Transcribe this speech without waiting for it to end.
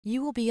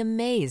You will be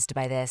amazed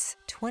by this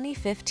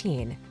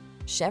 2015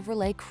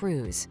 Chevrolet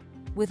Cruze.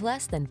 With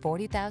less than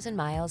 40,000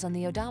 miles on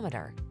the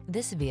odometer,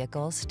 this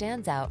vehicle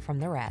stands out from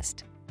the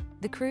rest.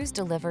 The Cruze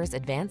delivers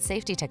advanced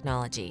safety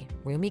technology,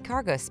 roomy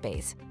cargo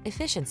space,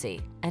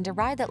 efficiency, and a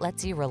ride that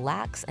lets you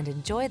relax and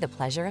enjoy the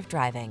pleasure of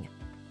driving.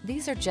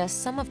 These are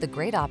just some of the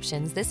great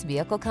options this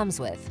vehicle comes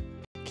with: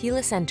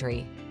 keyless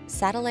entry,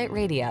 satellite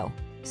radio,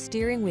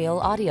 steering wheel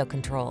audio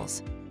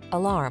controls,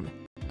 alarm,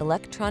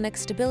 electronic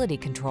stability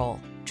control,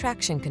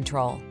 traction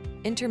control,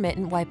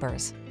 intermittent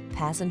wipers,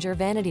 passenger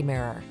vanity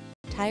mirror,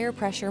 tire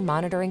pressure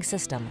monitoring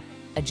system,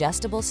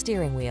 adjustable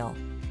steering wheel.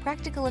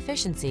 Practical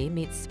efficiency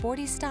meets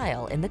sporty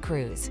style in the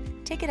Cruze.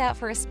 Take it out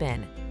for a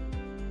spin